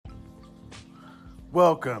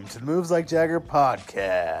Welcome to the Moves Like Jagger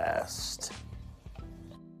podcast.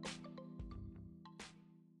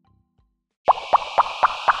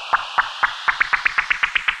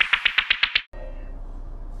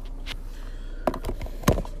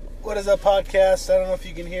 What is up, podcast? I don't know if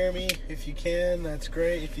you can hear me. If you can, that's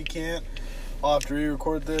great. If you can't, I'll have to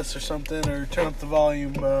re-record this or something, or turn up the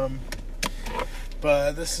volume.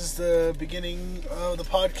 But this is the beginning of the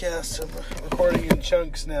podcast. I'm recording in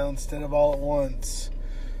chunks now instead of all at once.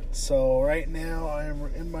 So right now I am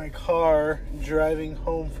in my car driving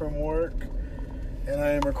home from work, and I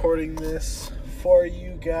am recording this for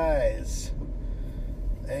you guys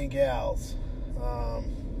and gals.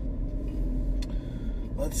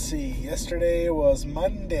 Let's see. Yesterday was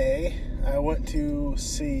Monday. I went to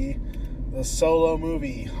see the Solo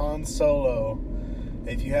movie, Han Solo.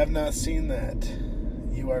 If you have not seen that,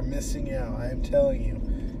 you are missing out. I am telling you,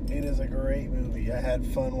 it is a great movie. I had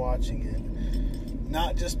fun watching it.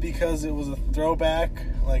 Not just because it was a throwback,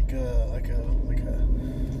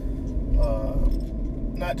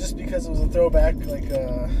 not just because it was a throwback,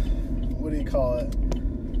 what do you call it?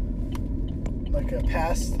 Like a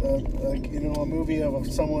past, a movie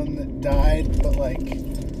of someone that died, but like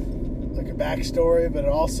a backstory. But it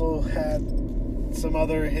also had some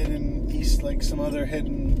other hidden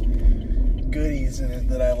goodies in it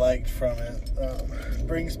that I liked from it.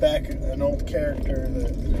 Brings back an old character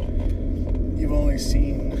that you've only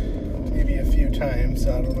seen maybe a few times.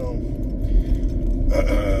 I don't know.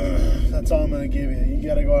 That's all I'm going to give you. You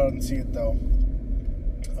got to go out and see it, though.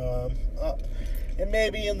 And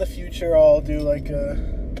maybe in the future I'll do like a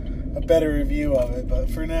better review of it.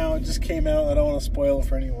 But for now, it just came out. I don't want to spoil it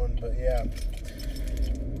for anyone, but yeah.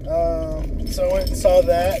 So I went and saw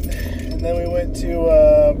that, and then we went to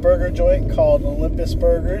a burger joint called Olympus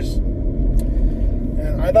Burgers,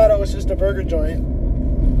 and I thought it was just a burger joint,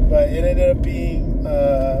 but it ended up being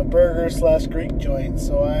a burger/Greek joint,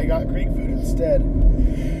 so I got Greek food instead.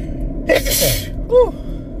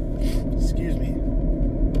 Excuse me.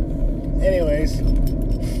 Anyways, I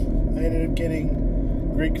ended up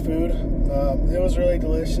getting Greek food. It was really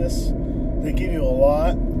delicious. They give you a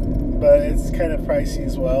lot, but it's kind of pricey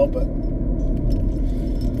as well, but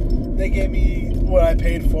they gave me what I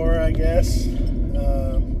paid for, I guess.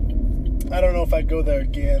 I don't know if I'd go there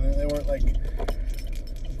again. They weren't like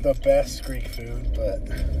the best Greek food, but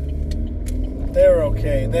they were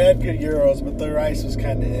okay. They had good gyros, but the rice was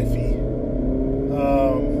kind of iffy.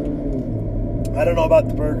 I don't know about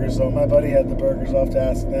the burgers, though. My buddy had the burgers. I'll have to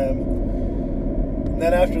ask them. And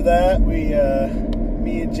then after that, me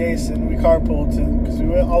and Jason, we carpooled because we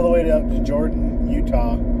went all the way up to Jordan,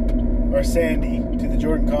 Utah, or Sandy, to the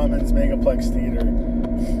Jordan Commons Megaplex Theater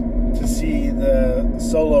to see the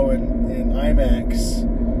Solo in IMAX.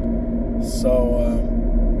 So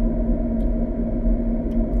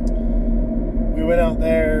we went out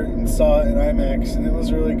there and saw it in IMAX, and it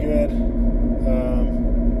was really good.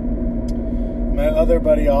 My other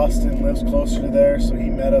buddy Austin lives closer to there, so he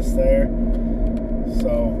met us there.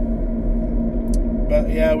 But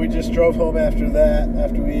yeah, we just drove home after that,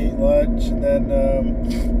 after we ate lunch, and then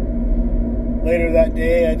later that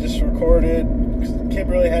day I just recorded, because Kim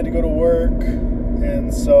really had to go to work,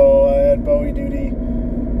 and so I had Bowie duty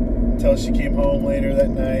until she came home later that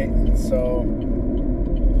night, and so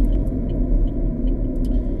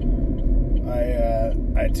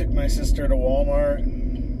I took my sister to Walmart,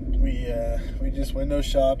 and we just window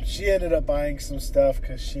shopped. She ended up buying some stuff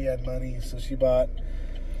because she had money, so she bought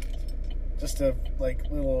just a a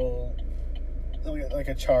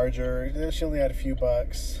charger. She only had a few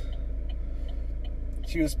bucks.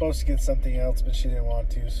 She was supposed to get something else, but she didn't want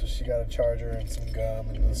to, so she got a charger and some gum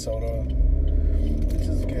and the soda, which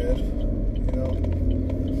is good, you know.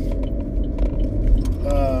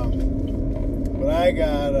 But I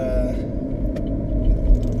got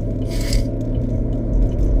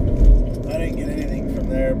I didn't get anything from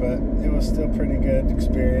there, but it was still a pretty good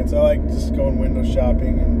experience. I like just going window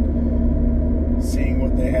shopping and seeing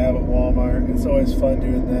what they have at Walmart. It's always fun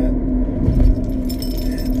doing that.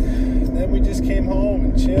 And then we just came home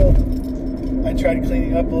and chilled. I tried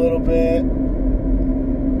cleaning up a little bit.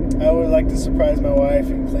 I always like to surprise my wife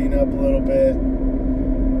and clean up a little bit.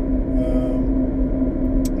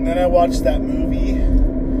 And then I watched that movie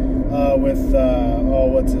with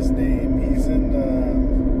what's his name?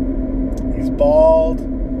 He's bald.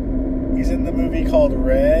 He's in the movie called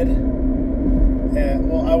Red. And,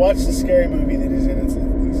 well, I watched the scary movie that he's in.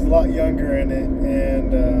 He's a lot younger in it.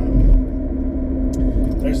 And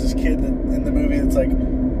there's this kid in the movie that's like,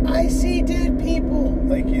 I see dead people.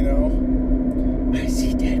 Like, you know, I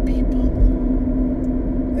see dead people.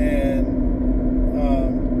 And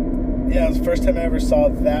yeah, it was the first time I ever saw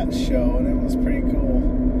that show, and it was pretty cool.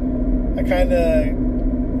 I kind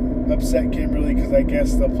of upset Kimberly because I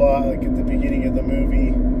guessed the plot like at the beginning of the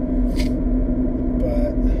movie,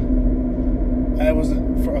 but I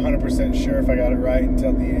wasn't for 100% sure if I got it right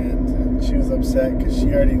until the end, and she was upset because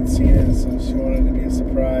she already had seen it, so she wanted it to be a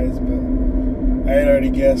surprise, but I had already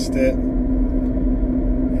guessed it.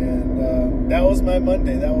 And that was my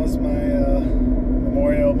Monday. That was my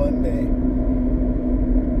Memorial Monday.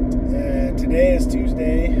 And today is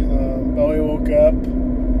Tuesday. Bowie woke up.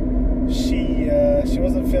 She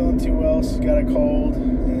wasn't feeling too well. She's got a cold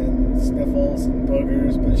and sniffles and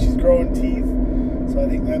boogers, but she's growing teeth, so I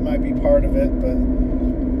think that might be part of it. But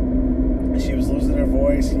she was losing her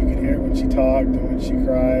voice. You could hear it when she talked and when she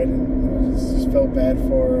cried, and it just felt bad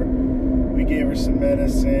for her. We gave her some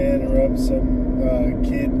medicine and rubbed some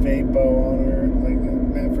kid Vapo on her, like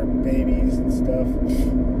meant for babies and stuff.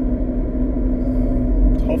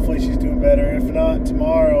 Hopefully she's doing better. If not,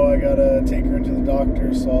 tomorrow I gotta take her into the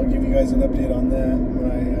doctor, so I'll give you guys an update on that when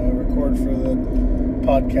I record for the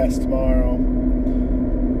podcast tomorrow.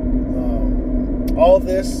 All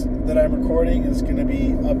this that I'm recording is going to be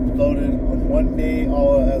uploaded on one day,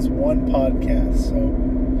 all as one podcast. So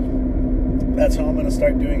that's how I'm going to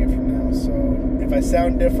start doing it from now. So if I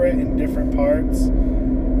sound different in different parts,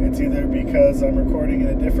 it's either because I'm recording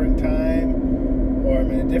at a different time, or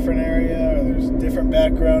I'm in a different area, or there's different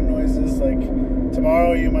background noises. Like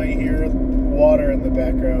tomorrow you might hear water in the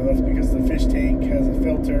background. That's because the fish tank has a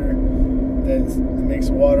filter that makes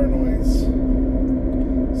water noise.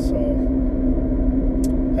 So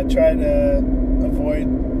I try to avoid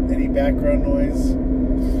any background noise.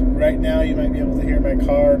 Right now you might be able to hear my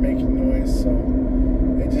car making noise, so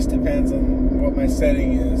it just depends on what my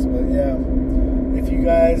setting is. But yeah, if you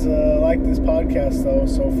guys like this podcast though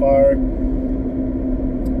so far,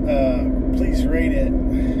 please rate it.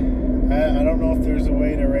 I don't know if there's a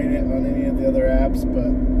way to rate it on any of the other apps, but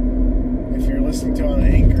if you're listening to it on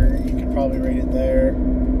Anchor, you can probably rate it there.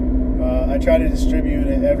 I try to distribute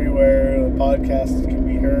it everywhere the podcast can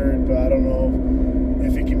be heard, but I don't know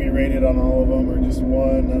if it can be rated on all of them or just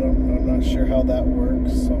one. I'm not sure how that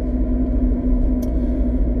works. So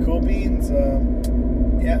cool beans.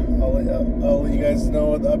 Yeah, I'll let you guys know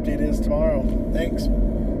what the update is tomorrow. Thanks.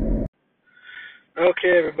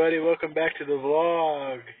 Okay, everybody, welcome back to the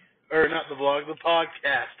vlog. Or not the vlog, the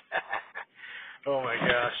podcast. Oh my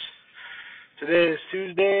gosh. Today is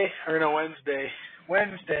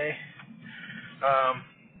Wednesday.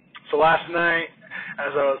 So last night,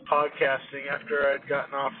 as I was podcasting, after I'd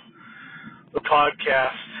gotten off the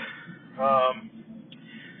podcast,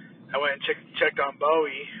 I went and checked on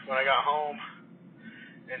Bowie when I got home,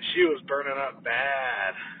 and she was burning up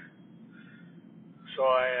bad. So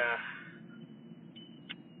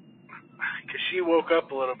because she woke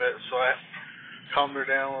up a little bit, so I calmed her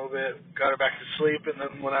down a little bit, got her back to sleep, and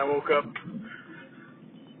then when I woke up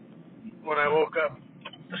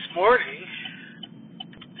this morning,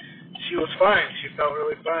 she was fine. She felt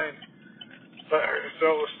really fine, but her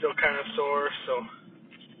throat was still kind of sore, so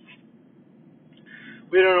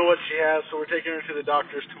we don't know what she has, so we're taking her to the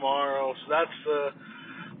doctor's tomorrow. So that's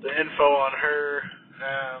the info on her.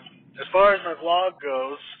 As far as my vlog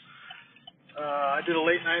goes, I did a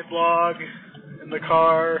late night vlog in the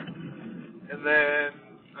car, and then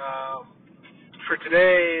for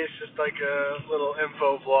today, it's just like a little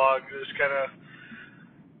info vlog, just kind of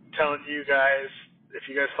telling you guys, if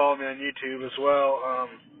you guys follow me on YouTube as well,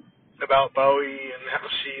 about Bowie and how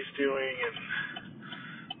she's doing and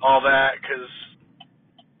all that, because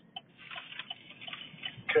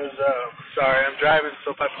sorry, I'm driving,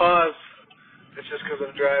 so if I pause, it's just because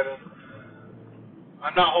I'm driving.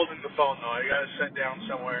 I'm not holding the phone, though. I got it set down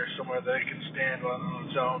somewhere that it can stand on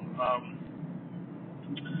its own.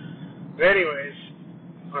 But anyways,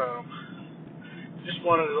 just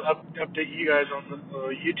wanted to update you guys on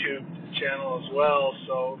the YouTube channel as well.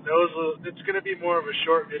 So it's going to be more of a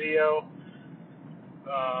short video.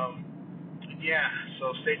 Yeah,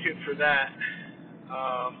 so stay tuned for that.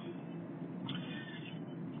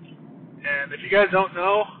 And if you guys don't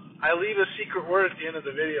know, I leave a secret word at the end of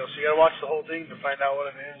the video, so you gotta watch the whole thing to find out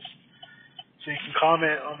what it is. So you can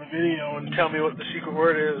comment on the video and tell me what the secret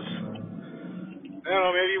word is. I don't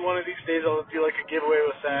know, maybe one of these days I'll do like a giveaway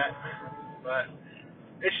with that. But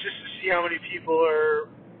it's just to see how many people are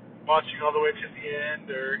watching all the way to the end,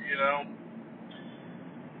 or, you know.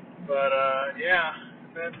 But, yeah.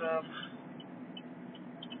 And then,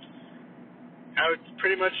 I would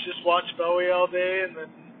pretty much just watch Bowie all day and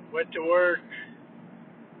then went to work.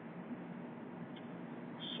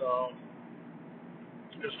 So,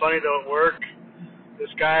 it was funny though at work. This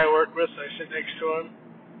guy I work with, I sit next to him.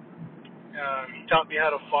 He taught me how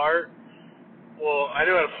to fart. Well, I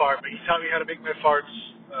knew how to fart, but he taught me how to make my farts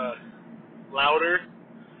louder.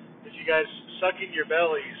 If you guys suck in your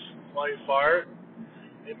bellies while you fart,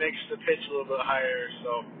 it makes the pitch a little bit higher.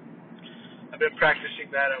 So I've been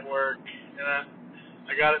practicing that at work, and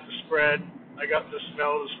I got it to spread. I got the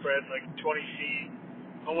smell to spread like 20 feet.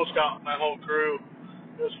 Almost got my whole crew.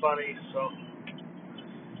 It was funny. So,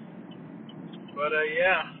 but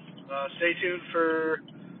stay tuned for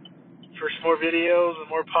some more videos and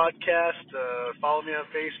more podcasts. Follow me on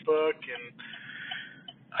Facebook, and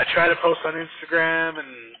I try to post on Instagram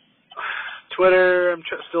and Twitter. I'm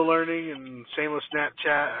still learning, and same with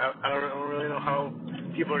Snapchat. I don't really know how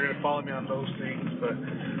people are going to follow me on those things, but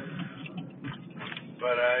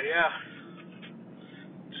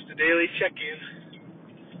just a daily check-in.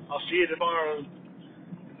 I'll see you tomorrow in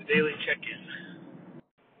the daily check-in.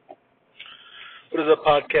 What is up,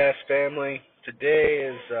 podcast family? Today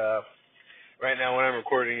is, right now when I'm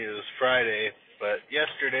recording is Friday, but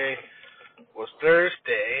yesterday was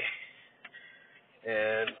Thursday,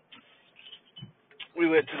 and we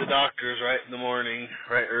went to the doctor's right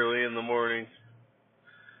early in the morning,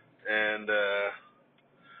 and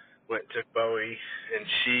went and took Bowie, and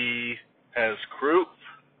she has croup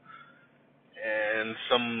and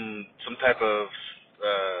some type of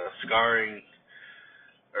scarring,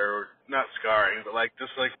 or not scarring, but like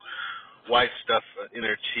just like white stuff in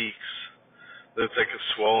her cheeks that's like a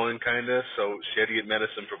swollen kind of, so she had to get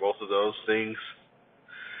medicine for both of those things.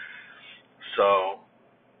 So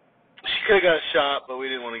she could have got a shot, but we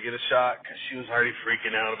didn't want to get a shot because she was already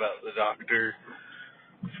freaking out about the doctor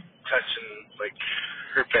touching like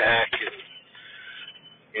her back and,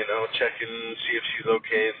 you know, checking, see if she's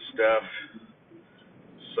okay and stuff.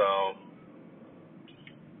 So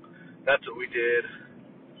that's what we did.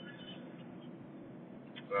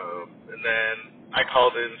 And then I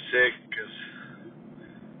called in sick because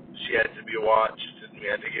she had to be watched, and we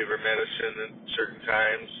had to give her medicine at certain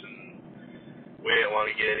times, and we didn't want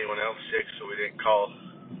to get anyone else sick, so we didn't call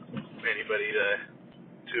anybody to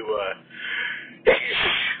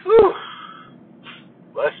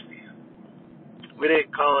bless me. We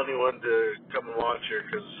didn't call anyone to come and watch her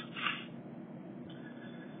because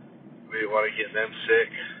we didn't want to get them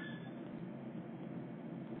sick.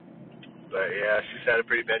 But yeah, she's had a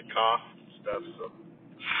pretty bad cough and stuff, so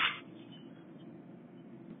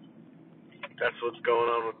that's what's going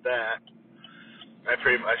on with that. I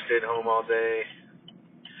stayed home all day,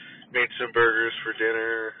 made some burgers for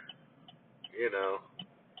dinner, you know.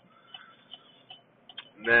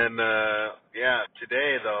 And then,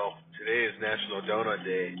 today is National Donut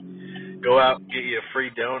Day. Go out and get you a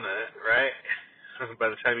free donut, right? By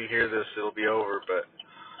the time you hear this, it'll be over, but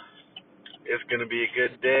it's going to be a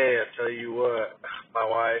good day, I tell you what. My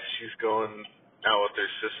wife, she's going out with her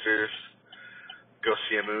sisters, go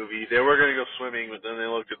see a movie. They were going to go swimming, but then they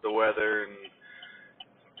looked at the weather, and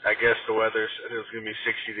I guess the weather said it was going to be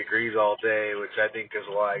 60 degrees all day, which I think is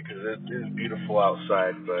a lie because it is beautiful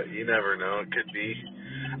outside, but you never know. It could be.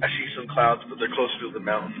 I see some clouds, but they're closer to the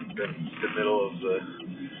mountain than the middle of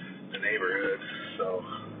the neighborhood, so.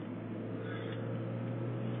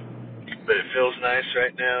 But it feels nice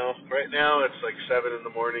right now. Right now it's like 7 in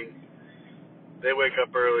the morning. They wake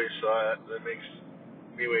up early, so that makes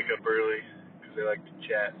me wake up early because they like to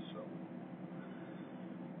chat, so.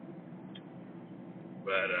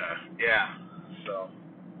 But, so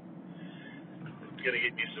gonna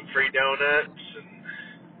get me some free donuts and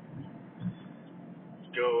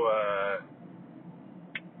go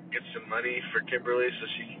get some money for Kimberly so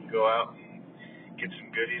she can go out and get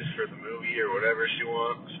some goodies for the movie or whatever she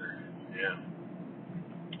wants.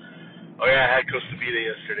 Oh yeah, I had Costa Pita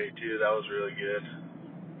yesterday too. That was really good.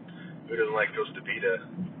 Who doesn't like Costa Pita?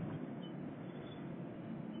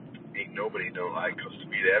 Ain't nobody don't like Costa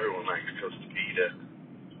Pita. Everyone likes Costa Pita.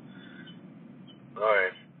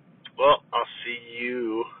 Alright. Well, I'll see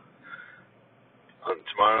you on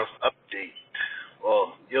tomorrow's update.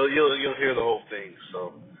 Well, you'll hear the whole thing,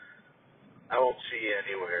 so I won't see you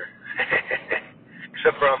anywhere.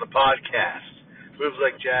 Except for on the podcast. Moves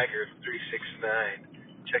Like Jagger 369.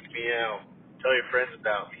 Check me out. Tell your friends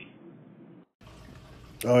about me.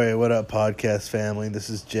 Alright, what up, podcast family? This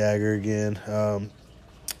is Jagger again.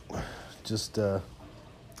 Just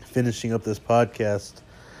finishing up this podcast.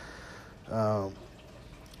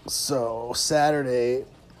 So Saturday,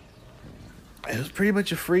 it was pretty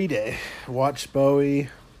much a free day. Watched Bowie,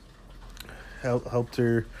 helped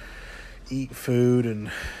her eat food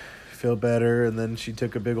and feel better, and then she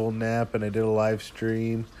took a big old nap, and I did a live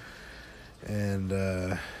stream, and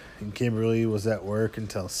Kimberly was at work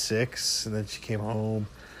until 6, and then she came home,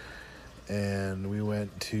 and we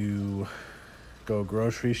went to go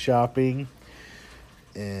grocery shopping,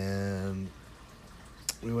 and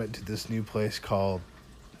we went to this new place called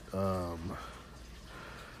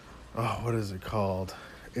what is it called?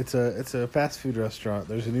 It's a fast food restaurant.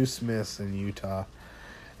 There's a new Smith's in Utah,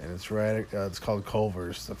 and it's called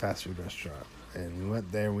Culver's, the fast food restaurant. And we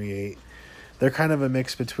went there. We ate. They're kind of a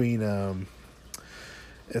mix between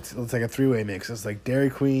it's like a three-way mix. It's like Dairy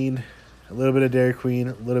Queen, a little bit of Dairy Queen,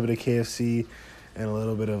 a little bit of KFC, and a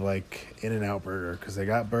little bit of like In-N-Out Burger, because they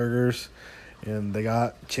got burgers and they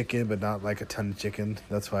got chicken, but not like a ton of chicken.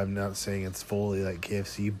 That's why I'm not saying it's fully like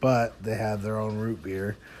KFC, but they have their own root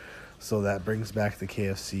beer, so that brings back the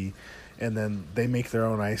KFC. And then they make their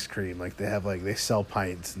own ice cream. Like they sell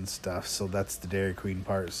pints and stuff, so that's the Dairy Queen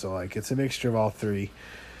part. So like it's a mixture of all three,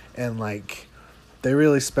 and like they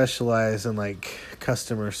really specialize in like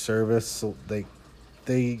customer service. So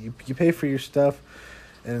you pay for your stuff,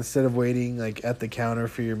 and instead of waiting like at the counter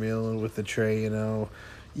for your meal and with the tray,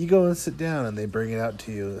 you go and sit down and they bring it out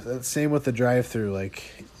to you. That's same with the drive-through.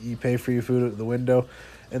 Like you pay for your food at the window,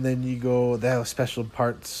 and then you go. They have special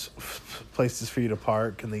places for you to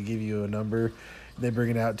park, and they give you a number, and they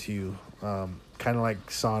bring it out to you. Kind of like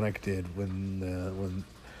Sonic did when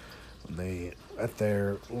they at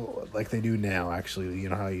their, like they do now. Actually, you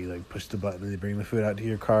know how you like push the button and they bring the food out to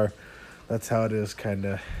your car. That's how it is, kind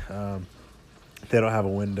of. They don't have a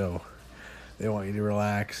window. They want you to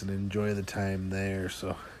relax and enjoy the time there.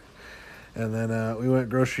 So, and then we went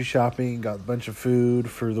grocery shopping, got a bunch of food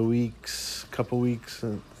for the couple weeks,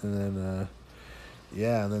 and then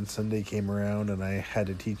and then Sunday came around and I had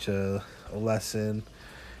to teach a lesson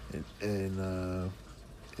in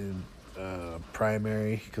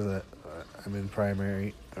primary, because I'm in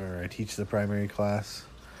primary, or I teach the primary class.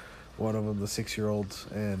 One of them, the 6-year-olds,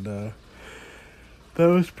 and that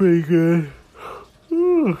was pretty good.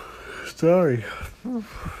 Ooh, sorry.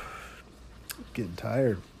 Getting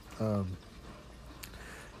tired.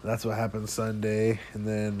 That's what happened Sunday, and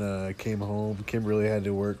then I came home. Kim really had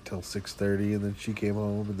to work till 6:30, and then she came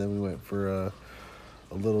home, and then we went for a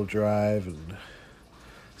little drive and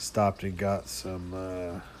stopped and got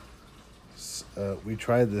some. We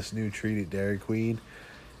tried this new treat at Dairy Queen.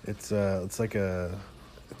 It's like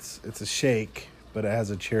it's a shake, but it has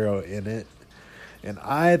a churro in it. And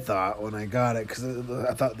I thought when I got it, because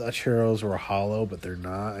I thought the churros were hollow, but they're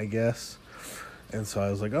not, I guess. And so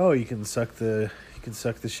I was like, oh, you can suck the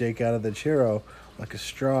shake out of the churro like a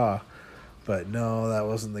straw. But no, that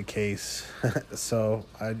wasn't the case. So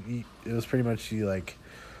it was pretty much you like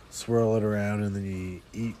swirl it around, and then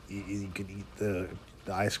you could eat the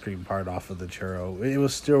ice cream part off of the churro. It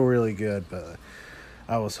was still really good, but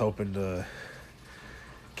I was hoping to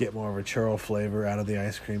get more of a churro flavor out of the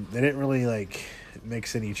ice cream. They didn't really like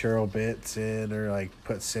mix any churro bits in or like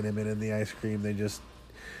put cinnamon in the ice cream. It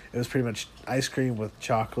was pretty much ice cream with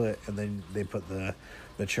chocolate, and then they put the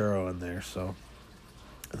churro in there. So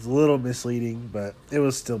it's a little misleading, but it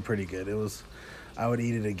was still pretty good. I would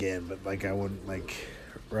eat it again, but like I wouldn't like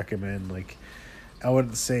recommend, like I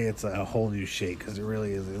wouldn't say it's a whole new shake, because it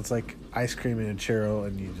really is. It's like ice cream in a churro,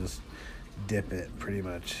 and you just dip it pretty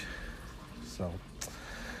much. So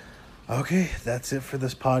okay, that's it for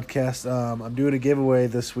this podcast. I'm doing a giveaway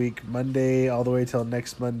this week, Monday, all the way till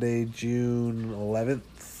next Monday, June 11th.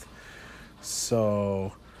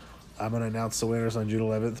 So I'm going to announce the winners on June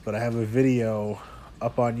 11th, but I have a video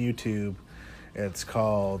up on YouTube. It's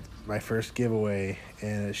called My First Giveaway,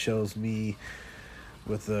 and it shows me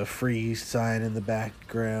with a free sign in the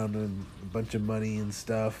background and a bunch of money and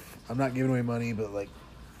stuff. I'm not giving away money, but like,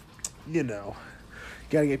 you got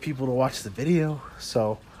to get people to watch the video.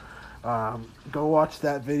 So go watch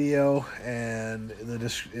that video, and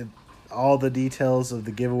all the details of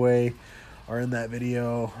the giveaway are in that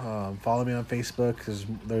video. Follow me on Facebook, because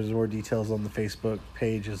there's more details on the Facebook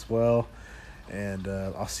page as well. And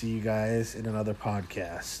I'll see you guys in another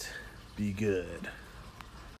podcast. Be good.